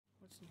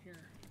in here?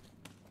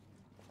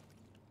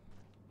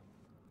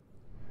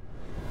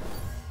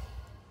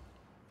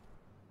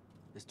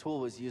 This tool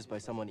was used by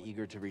someone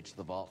eager to reach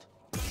the vault.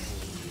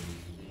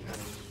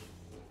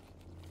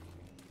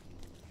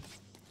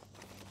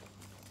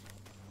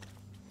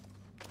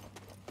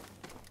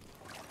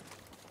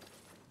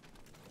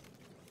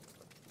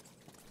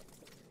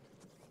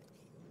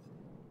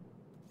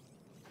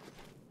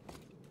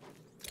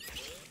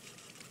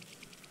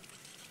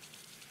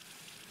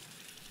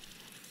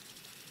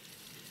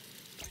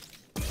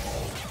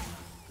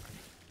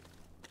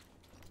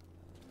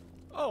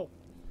 Oh.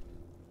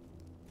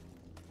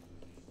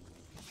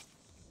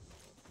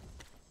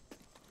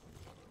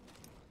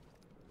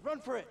 Run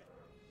for it!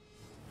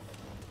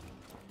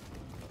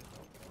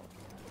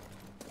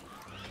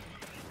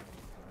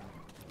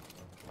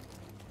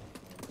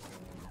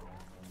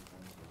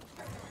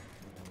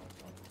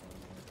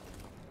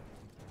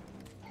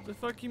 The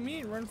fuck you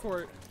mean? Run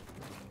for it.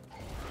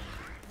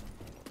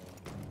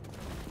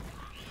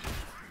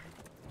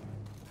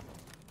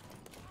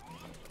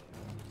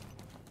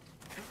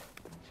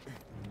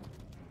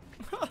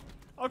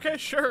 Okay,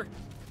 sure.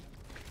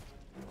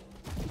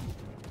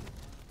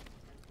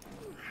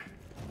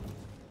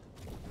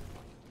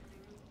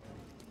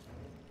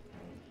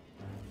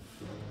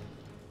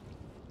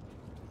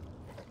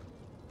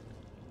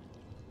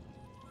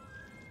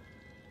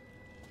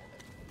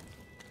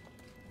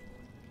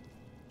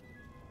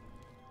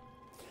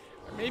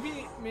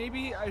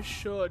 Maybe I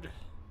should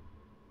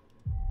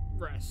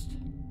rest.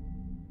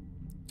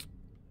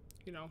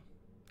 You know,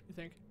 you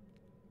think?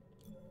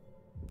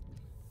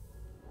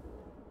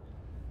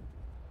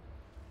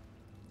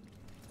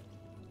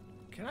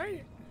 Can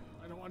I?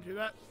 I don't want to do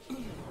that. Can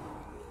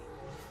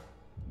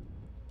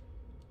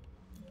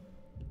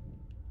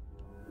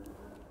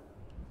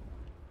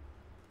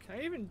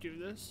I even do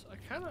this? I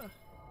kind of...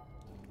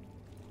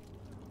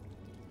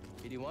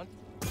 BD1?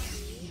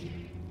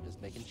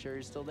 Just making sure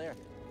you're still there.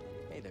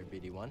 Hey there,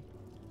 BD1.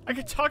 I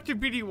could talk to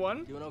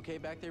BD1? Doing okay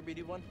back there,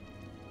 BD1?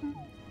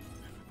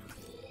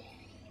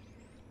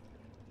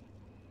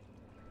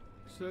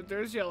 So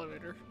there's the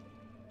elevator.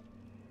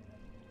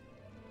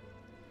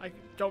 I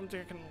don't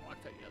think I can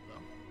unlock that yet,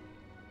 though.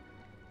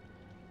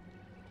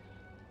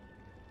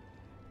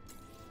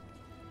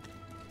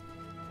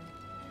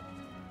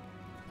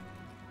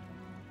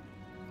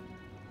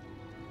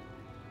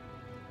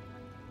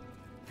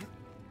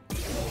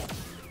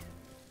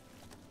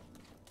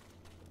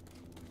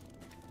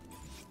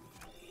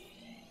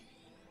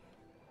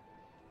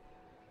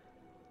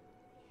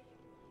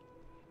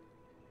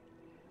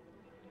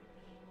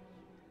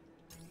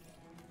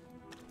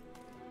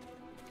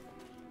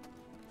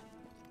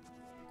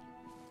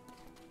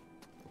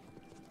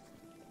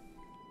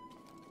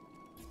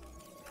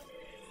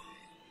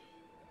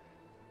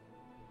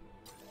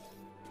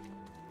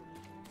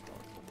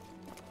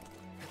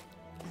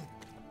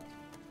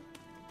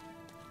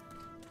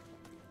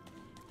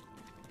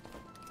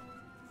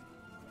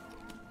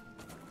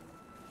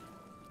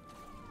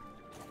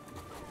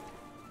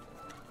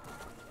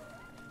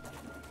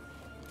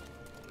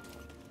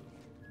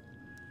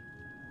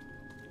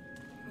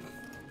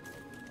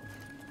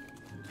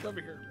 Let's go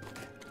over here.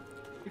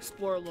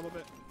 Explore a little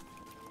bit.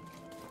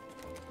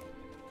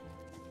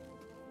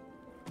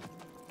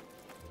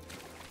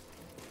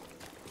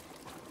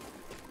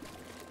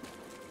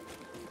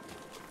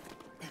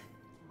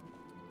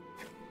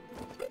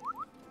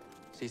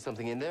 See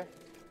something in there?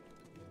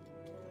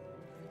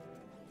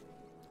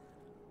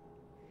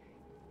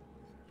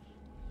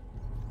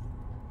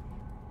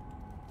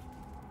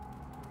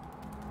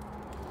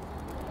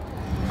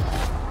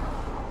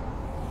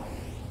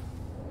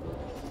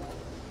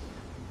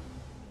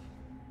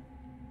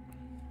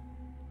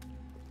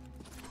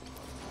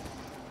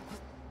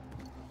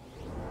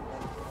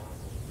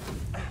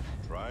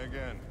 Try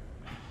again.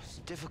 It's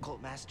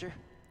difficult, Master.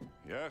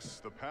 Yes,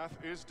 the path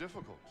is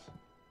difficult.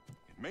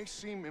 It may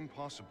seem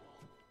impossible,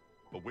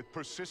 but with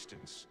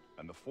persistence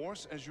and the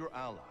Force as your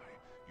ally,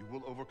 you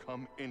will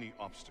overcome any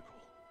obstacle.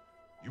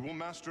 You will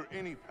master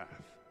any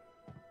path.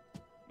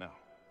 Now,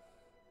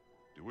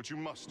 do what you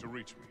must to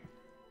reach me.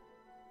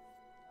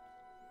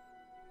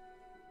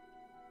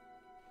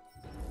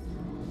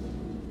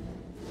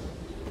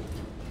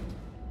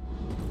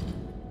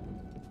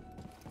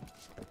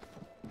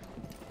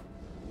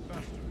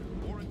 Faster,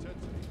 more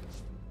intensity.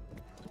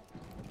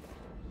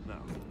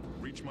 Now,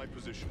 reach my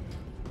position.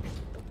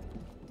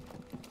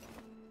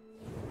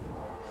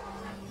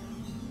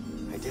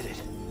 I did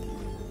it.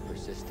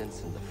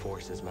 Persistence and the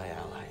Force is my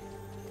ally.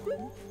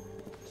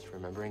 Just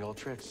remembering old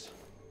tricks.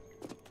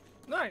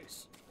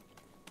 Nice.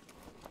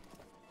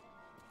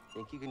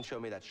 Think you can show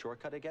me that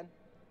shortcut again?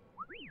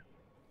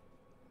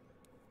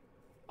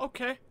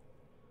 Okay.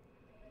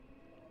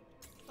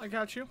 I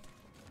got you.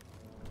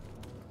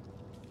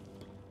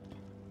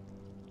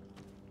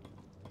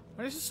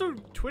 Why is it so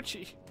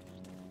twitchy?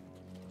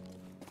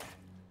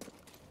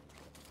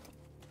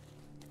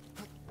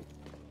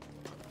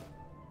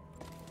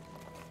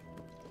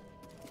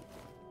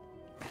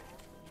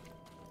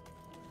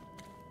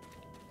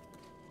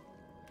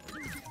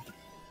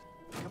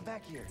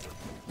 back here.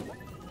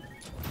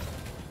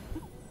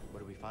 What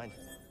do we find?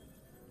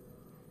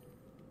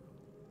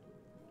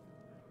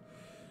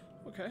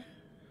 Okay.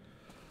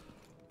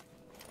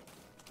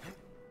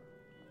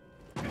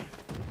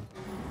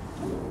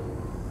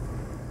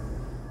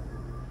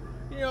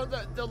 You know,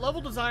 the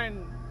level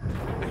design,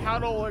 how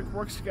it all like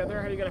works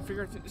together, how you gotta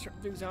figure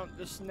certain things out,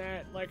 this and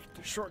that, like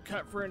the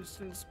shortcut, for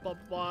instance, blah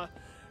blah blah.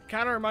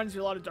 Kind of reminds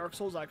me a lot of Dark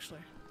Souls, actually,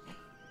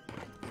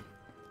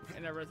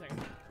 and everything.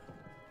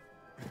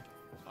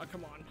 Oh,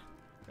 come on,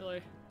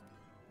 really?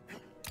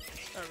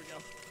 There we go.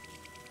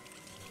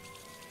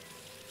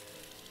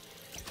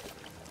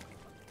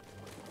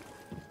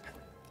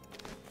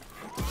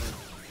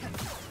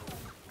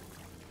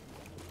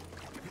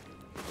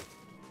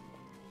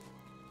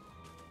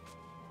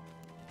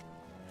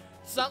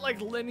 It's not like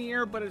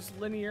linear, but it's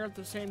linear at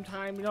the same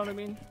time, you know what I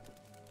mean?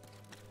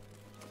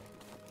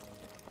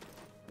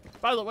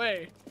 By the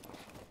way,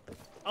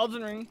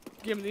 Elden Ring,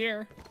 Game of the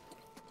Year.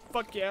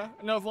 Fuck yeah.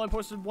 I know I've only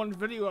posted one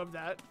video of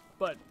that,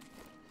 but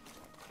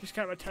just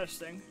kind of a test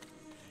thing.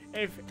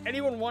 If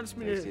anyone wants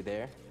me to... Is he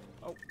there?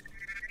 Oh.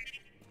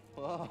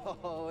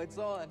 Whoa, it's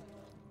on.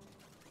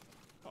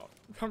 Oh,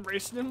 I'm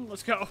racing him?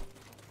 Let's go.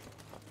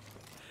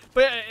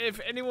 But yeah,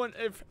 if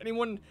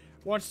anyone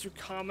wants to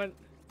comment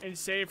and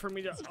say for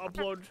me to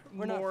upload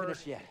We're not more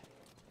finished yet.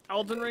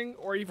 Elden Ring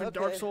or even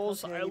Dark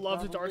Souls, okay, I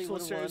love the Dark probably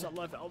Souls series. I would've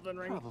love Elden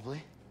Ring.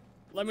 Probably.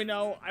 Let me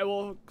know. I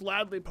will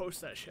gladly post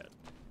that shit.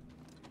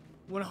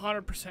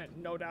 100%,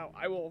 no doubt.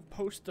 I will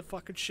post the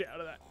fucking shit out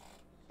of that.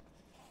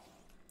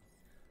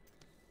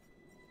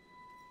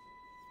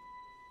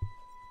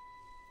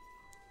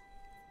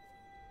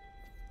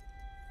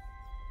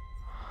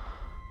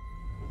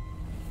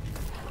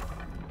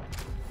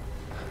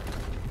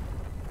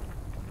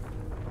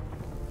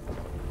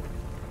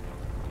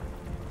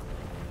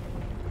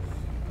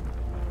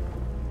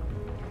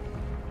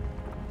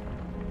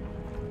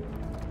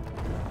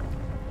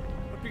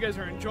 Hope you guys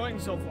are enjoying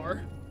so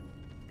far.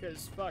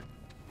 Because, fuck.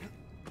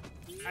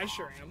 I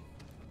sure am.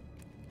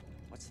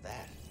 What's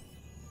that?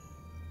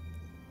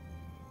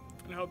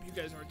 And I hope you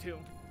guys are too.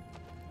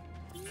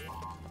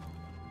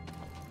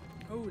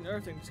 Oh,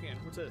 another thing to scan.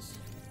 What's this?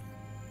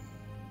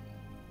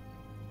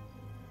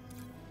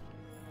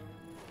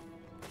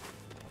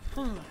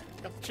 Got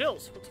the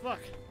chills. What the fuck?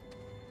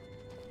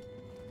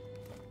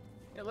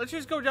 Yeah, let's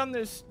just go down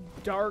this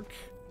dark...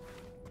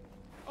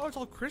 Oh, it's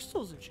all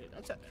crystals and shit.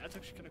 That's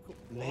actually kind of cool.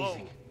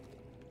 Amazing.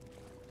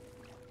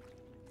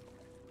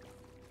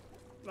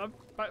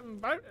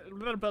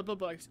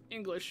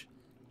 English.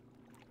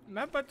 Am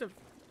I about to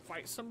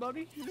fight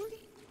somebody?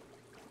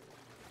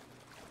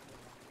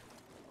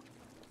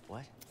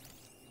 What?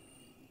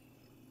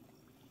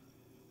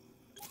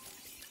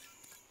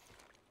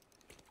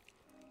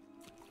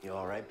 You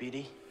all right,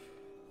 BD?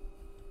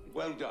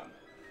 Well done,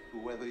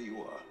 whoever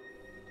you are.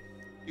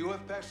 You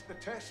have passed the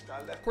test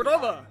I left Cordova!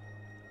 behind,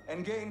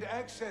 and gained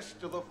access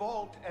to the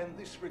vault and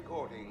this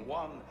recording,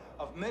 one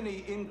of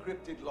many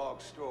encrypted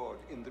logs stored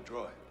in the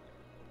droid.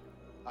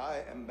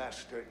 I am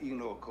Master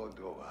Eno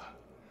Cordova.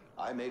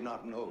 I may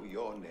not know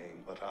your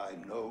name, but I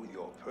know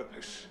your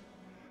purpose.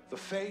 The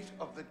fate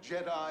of the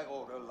Jedi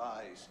Order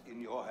lies in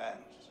your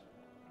hands.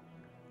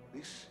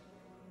 This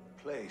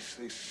place,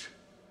 this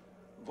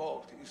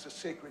vault, is a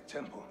sacred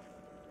temple,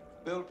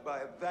 built by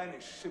a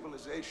vanished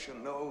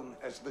civilization known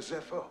as the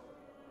Zepho.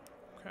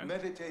 Okay.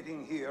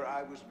 Meditating here,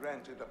 I was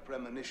granted a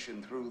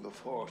premonition through the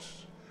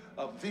Force,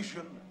 a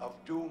vision of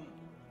doom.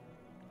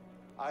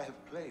 I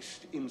have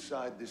placed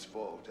inside this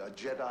vault a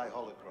Jedi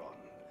holocron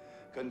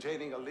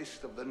containing a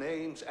list of the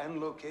names and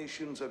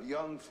locations of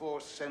young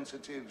Force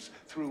sensitives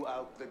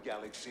throughout the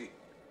galaxy.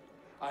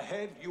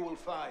 Ahead, you will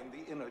find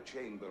the inner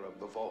chamber of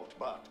the vault,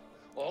 but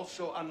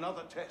also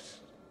another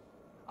test.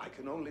 I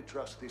can only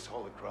trust this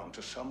holocron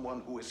to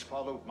someone who has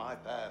followed my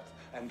path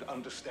and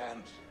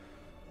understands.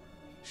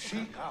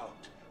 Seek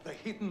out the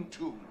hidden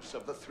tombs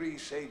of the three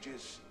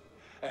sages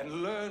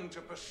and learn to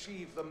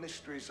perceive the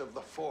mysteries of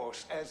the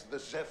Force as the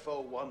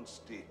Zepho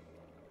once did.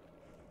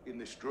 In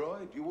this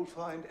droid, you will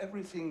find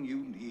everything you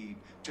need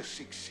to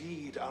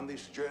succeed on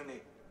this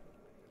journey.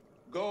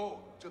 Go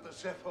to the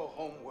Zepho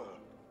homeworld.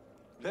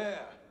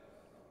 There,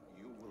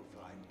 you will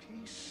find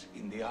peace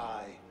in the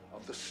eye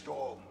of the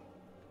storm.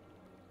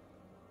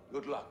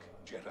 Good luck,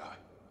 Jedi.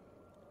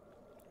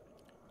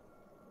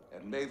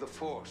 And may the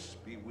Force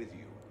be with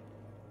you.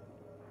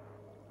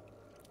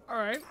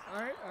 Alright,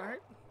 alright,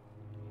 alright.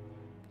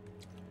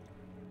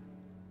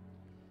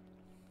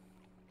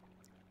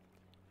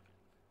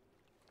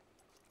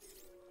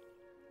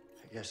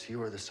 I guess you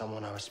were the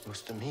someone I was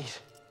supposed to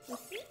meet. You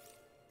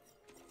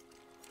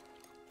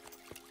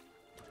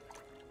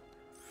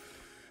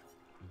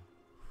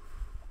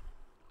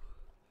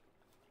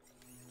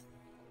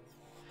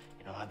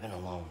know, I've been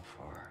alone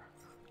for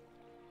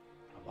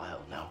a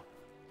while now.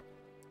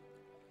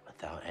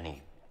 Without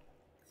any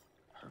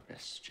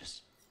purpose,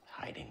 just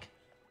hiding.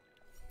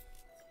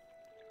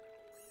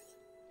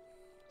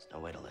 There's no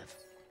way to live.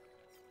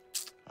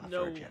 Not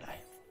No. for a Jedi.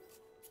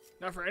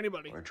 Not for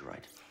anybody. Or a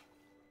droid.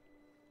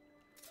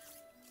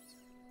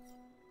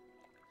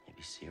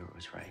 Maybe Seer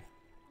was right.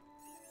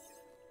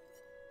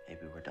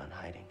 Maybe we're done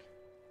hiding.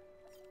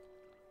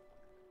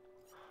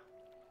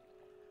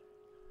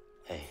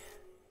 Hey,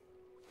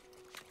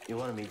 you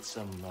want to meet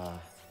some,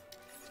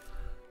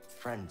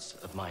 friends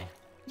of mine?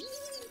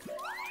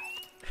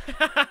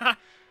 Come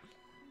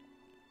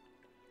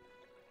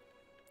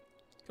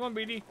on,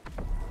 BD.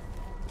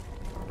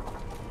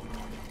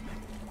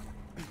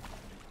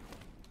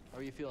 How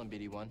are you feeling,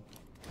 BD1?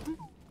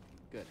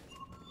 Good.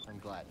 I'm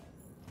glad.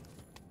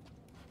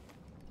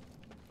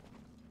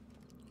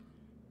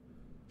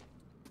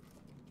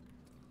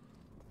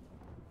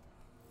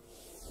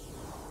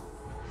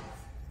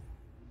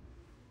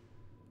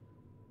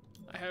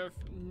 I have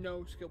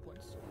no skill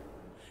points.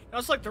 I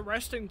also like the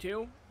resting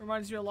too.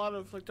 Reminds me a lot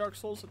of like Dark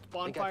Souls at the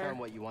I think I bonfire. found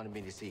what you wanted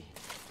me to see.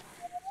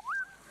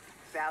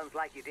 Sounds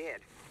like you did.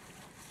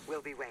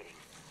 We'll be waiting.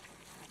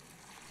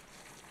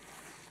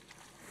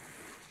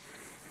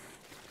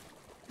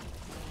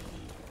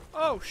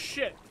 Oh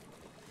shit.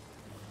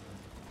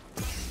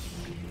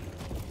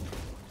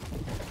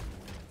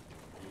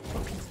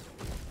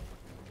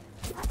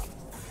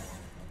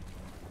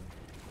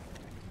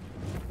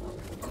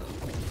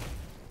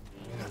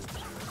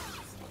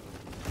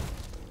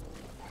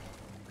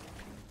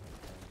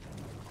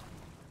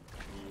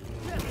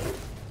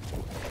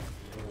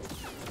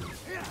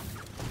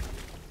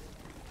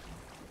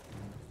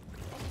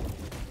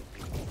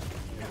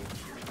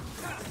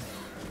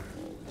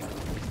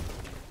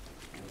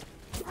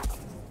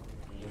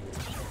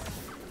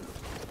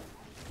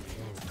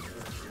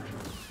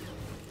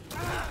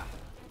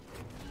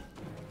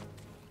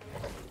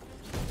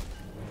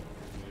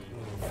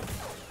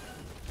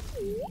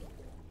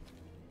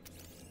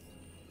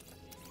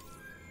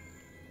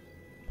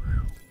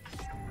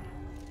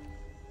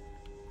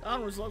 That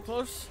one was a little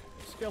close.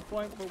 Skill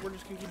point, but we're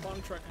just gonna keep on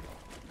trekking.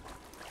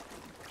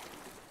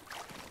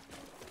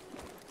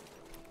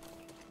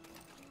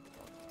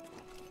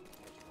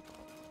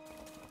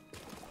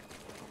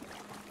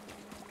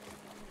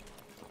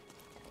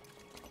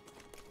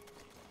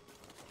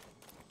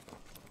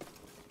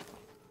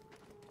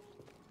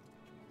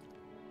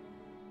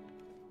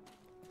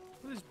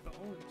 What is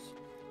bones?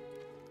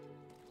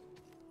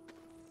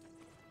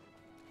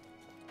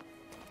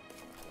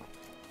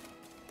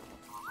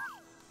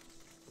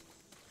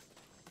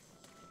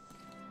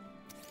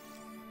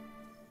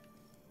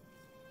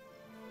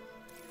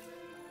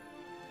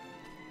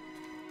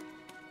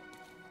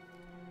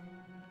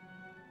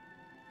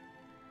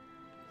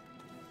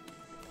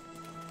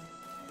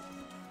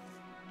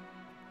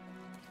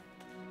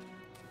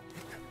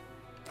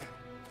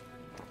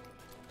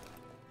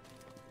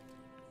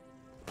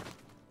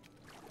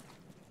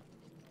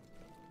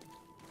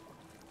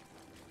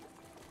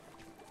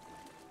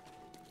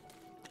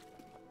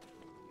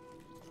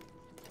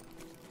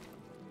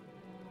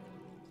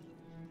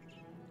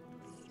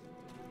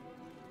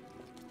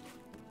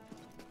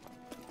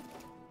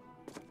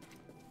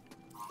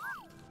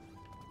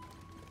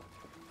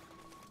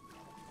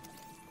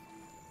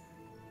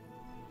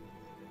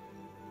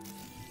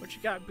 What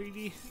you got,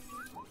 BD?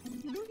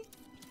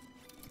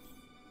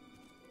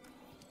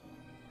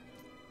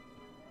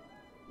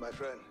 My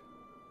friend,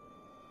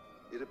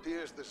 it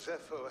appears the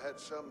Zepho had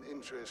some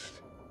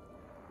interest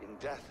in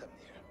Dathomir.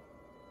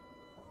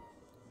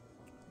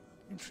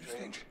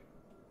 Strange.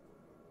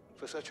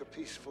 For such a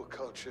peaceful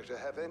culture to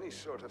have any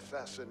sort of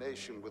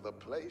fascination with a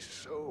place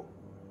so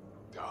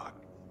dark.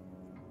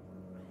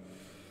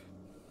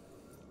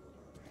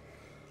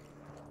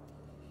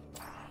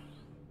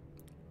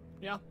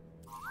 Yeah.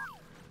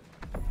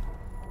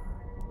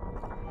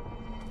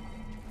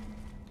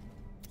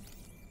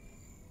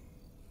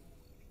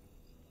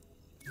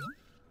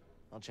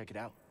 I'll check it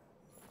out.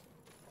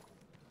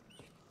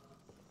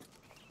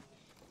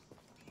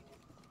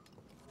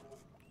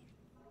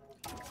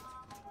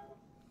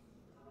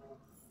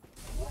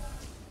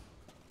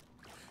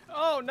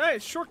 Oh,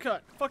 nice.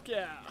 Shortcut. Fuck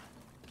yeah.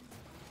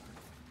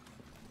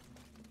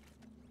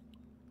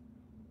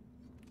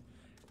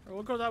 Alright,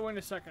 we'll go that way in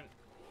a second.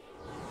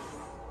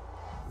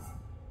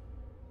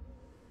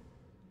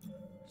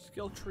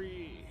 Skill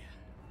tree.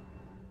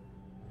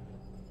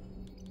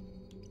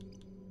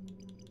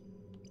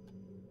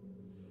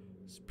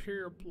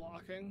 Superior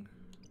blocking.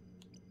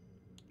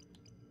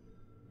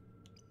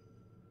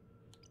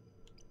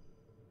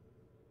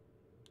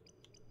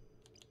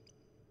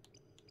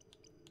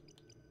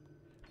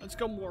 Let's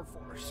go more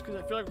force, because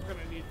I feel like we're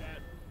gonna need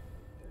that.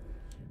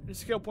 And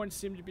skill points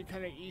seem to be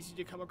kind of easy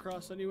to come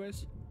across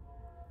anyways.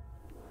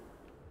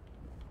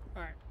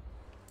 Alright.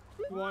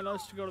 You want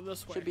us to go to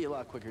this way? Should be a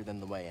lot quicker than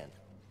the way in.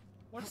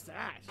 What's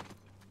that?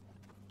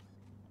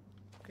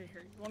 Okay,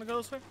 here. You want to go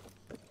this way?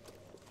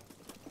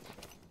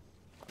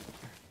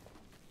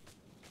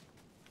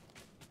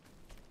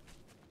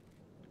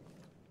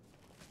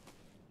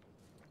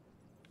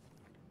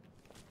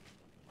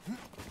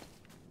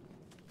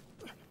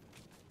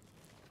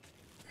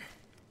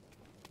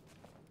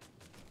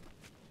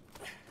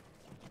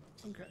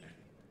 Okay.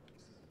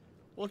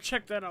 We'll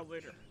check that out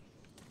later.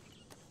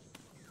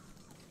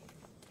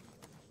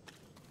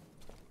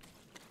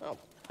 Oh,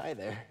 Hi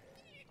there.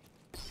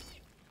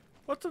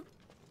 What the?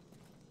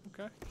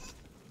 Okay.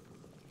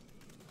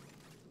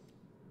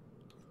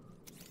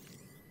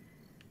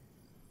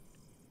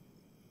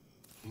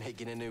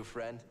 Making a new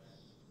friend?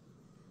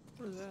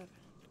 Where's that?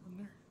 In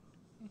there.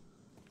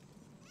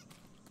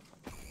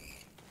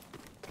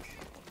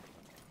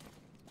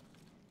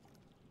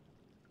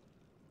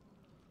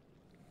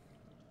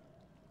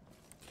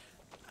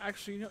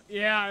 Actually, no.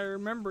 Yeah, I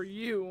remember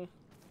you.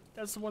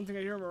 That's the one thing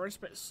I do remember. I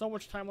spent so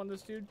much time on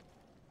this dude.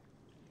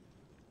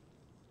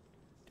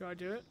 Do I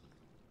do it?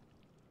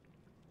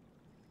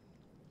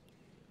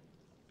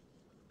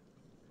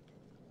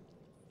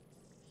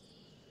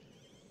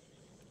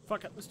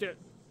 Fuck it, let's do it.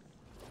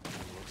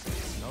 Looks like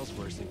it smells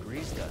worse than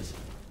Grease does.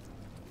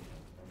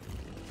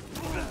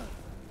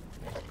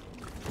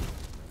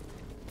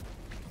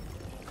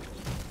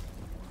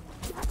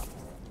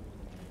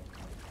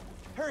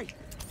 Hurry!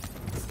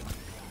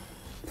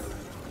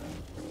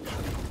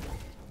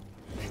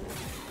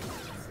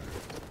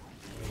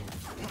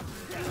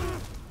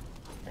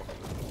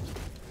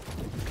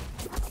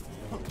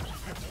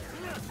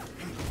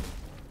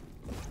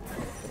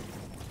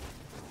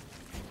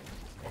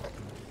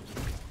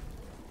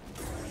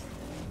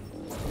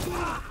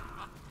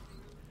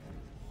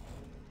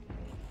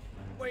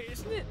 Wait,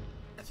 isn't it?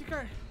 I think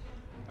I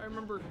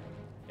remember.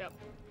 Yep.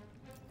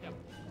 Yep.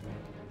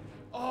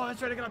 Oh, that's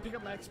right. I gotta pick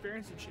up my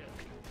experience and shit.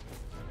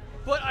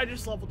 But I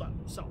just leveled up,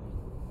 so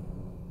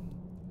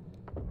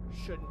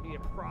shouldn't be a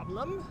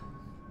problem.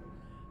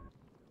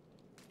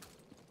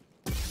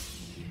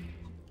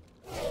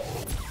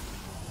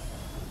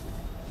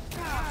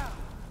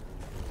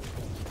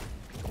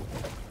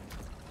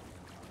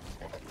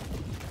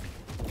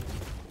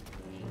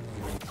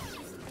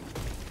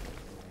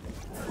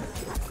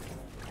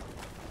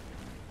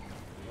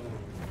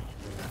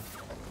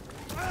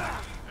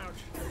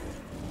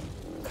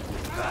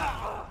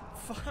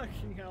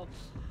 Fucking hell.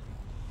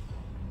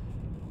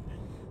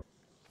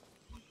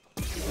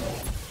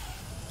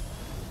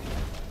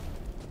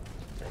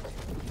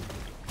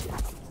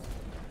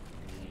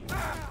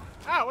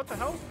 Ah, what the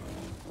hell?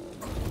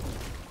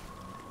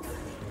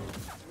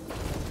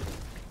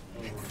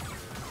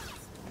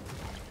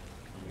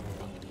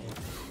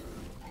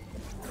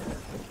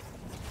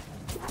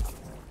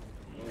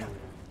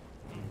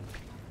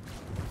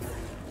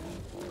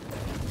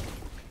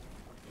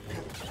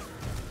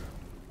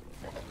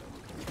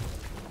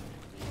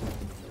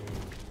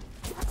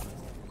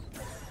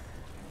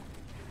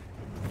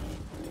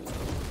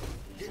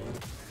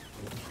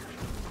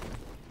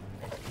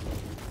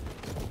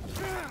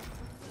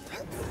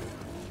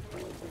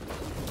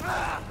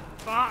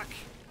 Fuck.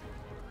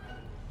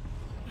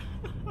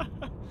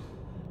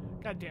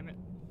 God damn it.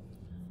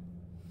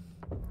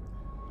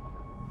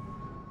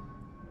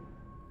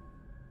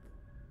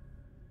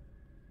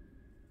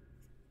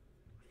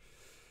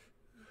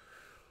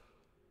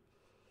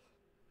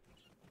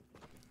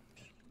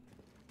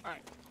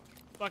 Alright.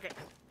 Fuck it.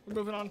 We're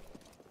moving on.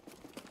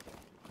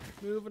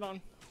 Moving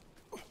on.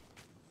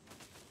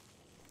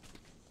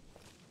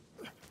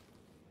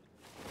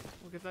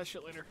 We'll get that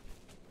shit later.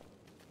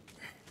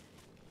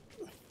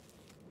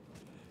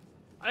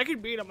 I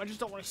could beat him, I just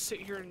don't want to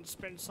sit here and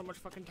spend so much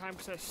fucking time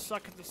because I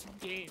suck at this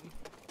game.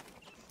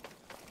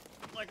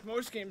 Like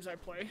most games I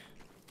play.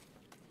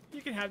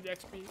 You can have the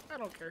XP, I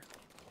don't care.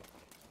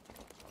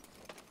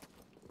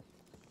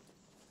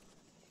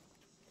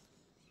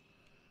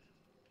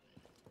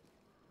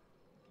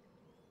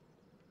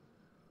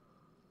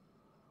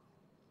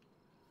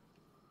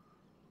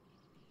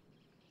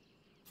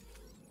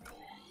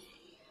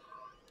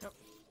 Yep.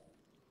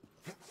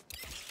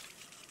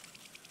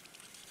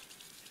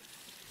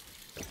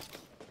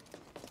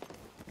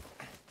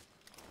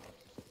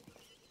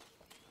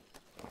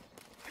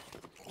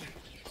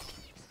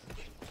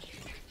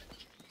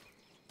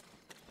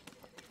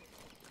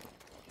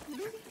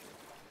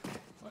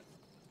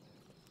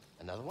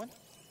 Another one?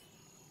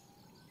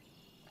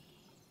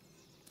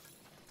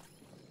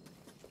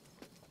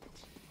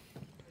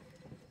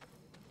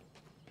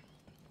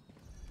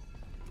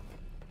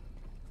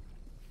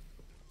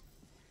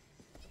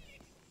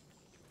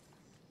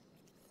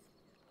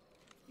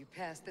 You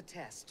passed the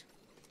test.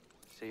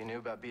 So you knew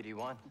about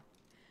BD1?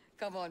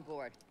 Come on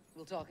board.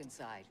 We'll talk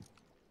inside.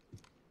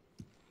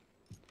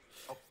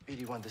 Oh,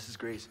 BD1, this is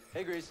Grease.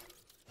 Hey, Grease.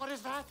 What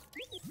is that?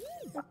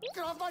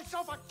 Get off my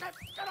sofa!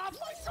 Get off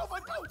my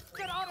sofa! Don't!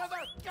 Get out of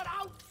there! Get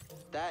out!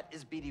 That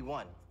is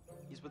BD1.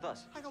 He's with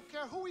us. I don't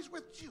care who he's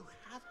with. Do you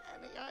have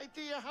any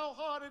idea how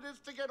hard it is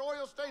to get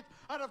oil stains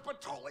out of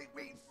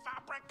petroleum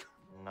fabric?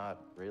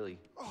 Not really.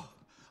 Oh,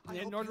 I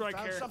Yeah, hope nor you do I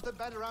found care. something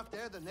better out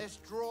there than this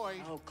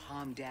droid. Oh,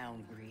 calm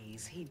down,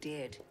 Grease. He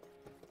did.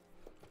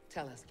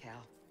 Tell us,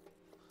 Cal.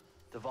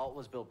 The vault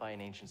was built by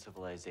an ancient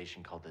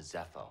civilization called the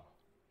Zepho.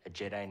 A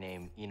Jedi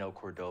named Eno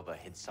Cordova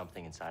hid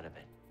something inside of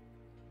it.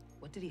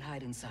 What did he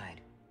hide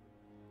inside?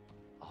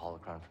 A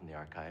holocron from the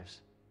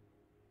archives.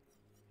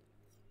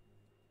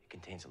 It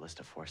contains a list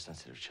of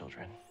Force-sensitive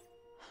children.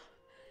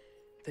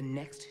 The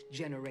next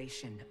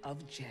generation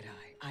of Jedi.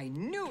 I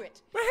knew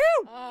it!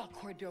 Woohoo! Oh,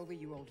 Cordova,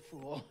 you old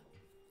fool.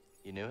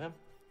 You knew him?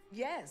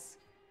 Yes,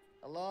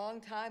 a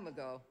long time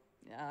ago.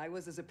 I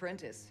was his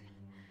apprentice.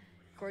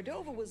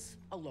 Cordova was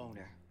a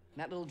loner.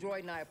 That little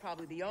droid and I are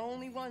probably the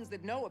only ones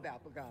that know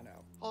about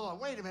Bogano. Hold on,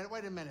 wait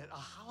a minute. A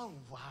hollow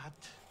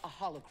what? A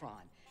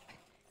holocron.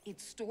 It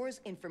stores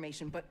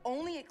information, but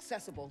only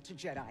accessible to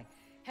Jedi.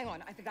 Hang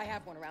on, I think I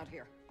have one around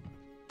here.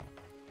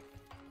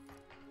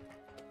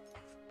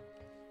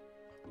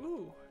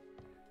 Ooh.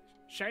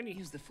 Shiny.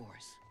 Use the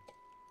Force.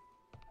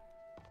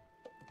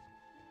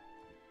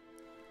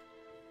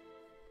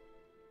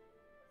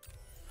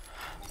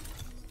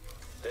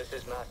 This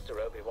is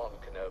Master Obi-Wan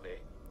Kenobi.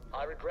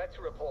 I regret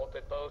to report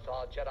that both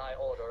our Jedi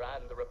Order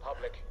and the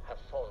Republic have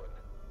fallen.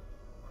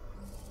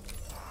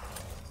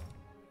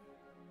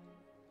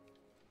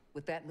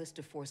 With that list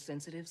of Force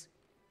sensitives,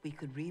 we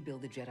could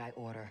rebuild the Jedi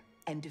Order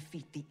and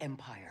defeat the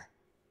Empire.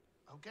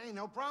 Okay,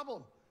 no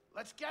problem.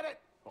 Let's get it.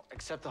 Well,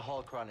 except the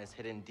holocron is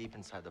hidden deep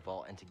inside the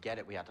vault, and to get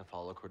it, we have to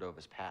follow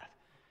Cordova's path.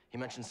 He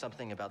mentioned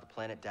something about the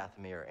planet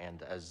Dathomir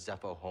and a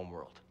Zeffo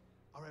homeworld.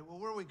 All right, well,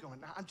 where are we going?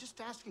 Now, I'm just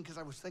asking because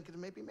I was thinking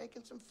of maybe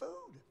making some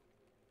food.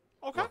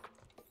 Okay. Look,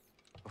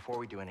 before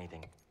we do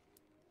anything,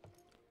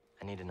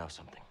 I need to know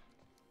something.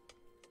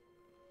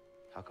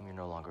 How come you're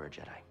no longer a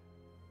Jedi?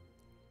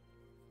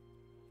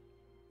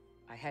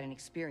 I had an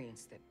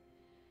experience that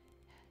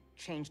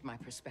changed my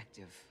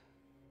perspective.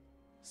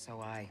 So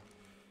I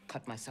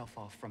cut myself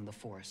off from the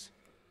Force.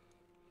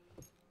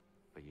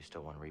 But you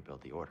still want to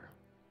rebuild the Order.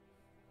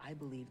 I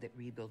believe that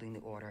rebuilding the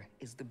Order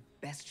is the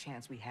best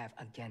chance we have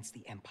against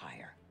the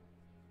Empire.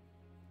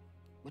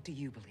 What do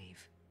you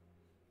believe?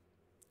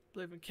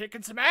 Believe in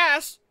kicking some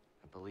ass.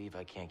 I believe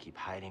I can't keep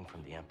hiding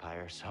from the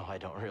Empire, so I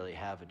don't really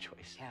have a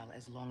choice. Cal,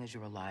 as long as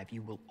you're alive,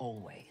 you will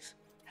always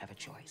have a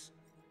choice.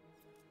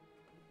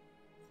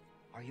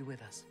 Are you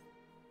with us?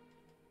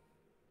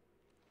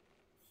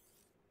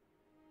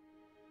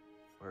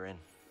 We're in.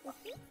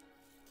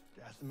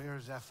 Dathomir or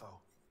Zeffo,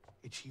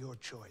 it's your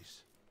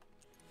choice.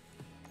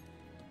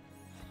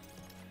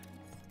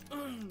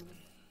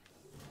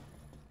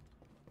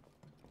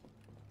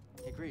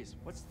 Hey, Grease,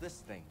 what's this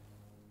thing?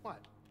 What?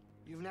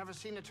 You've never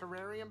seen a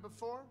terrarium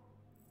before?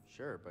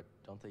 Sure, but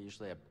don't they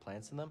usually have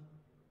plants in them?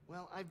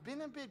 Well, I've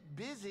been a bit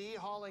busy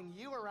hauling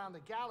you around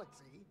the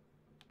galaxy,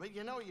 but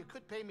you know, you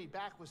could pay me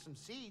back with some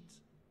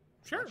seeds.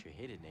 Sure. Thought you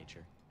hated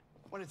nature.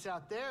 When it's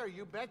out there,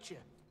 you betcha.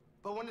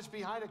 But when it's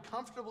behind a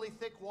comfortably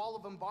thick wall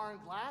of embarring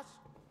glass,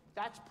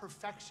 that's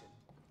perfection.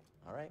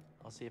 All right,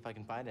 I'll see if I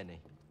can find any.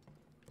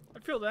 I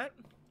feel that.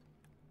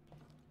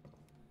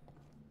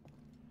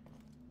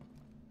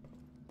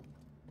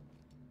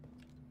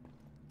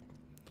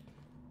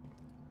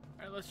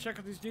 Alright, let's check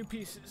out these new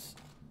pieces.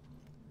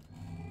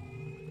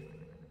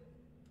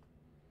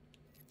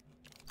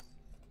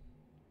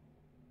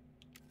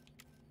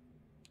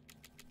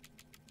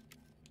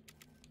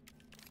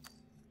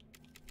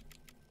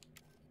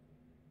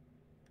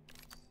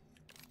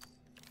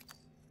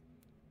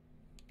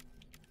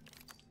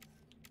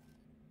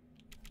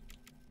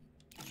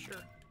 Sure.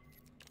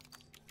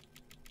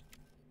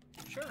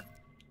 Sure.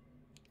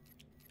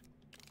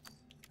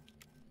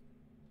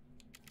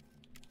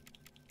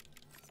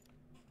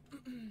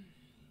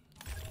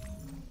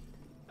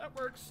 That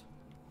works.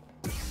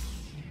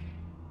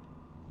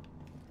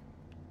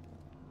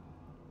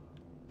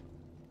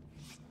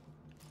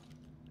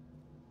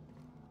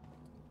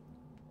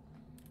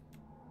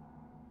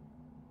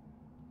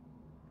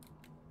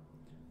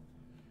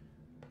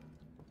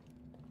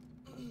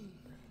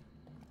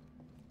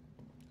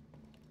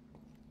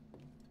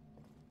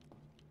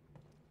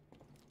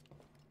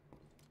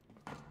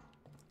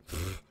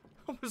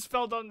 Almost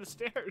fell down the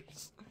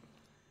stairs.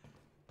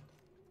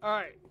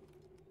 Alright.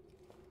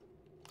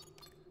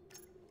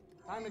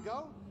 Time to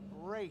go?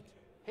 Great.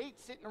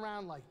 Hate sitting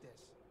around like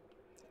this.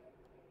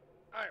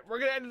 Alright, we're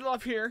gonna end it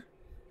off here.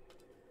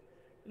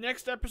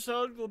 Next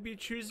episode, we'll be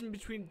choosing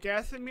between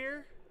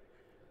Dathomir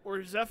or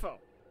Zeffo.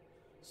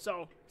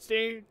 So,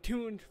 stay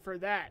tuned for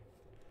that.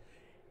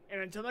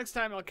 And until next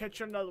time, I'll catch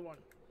you on another one.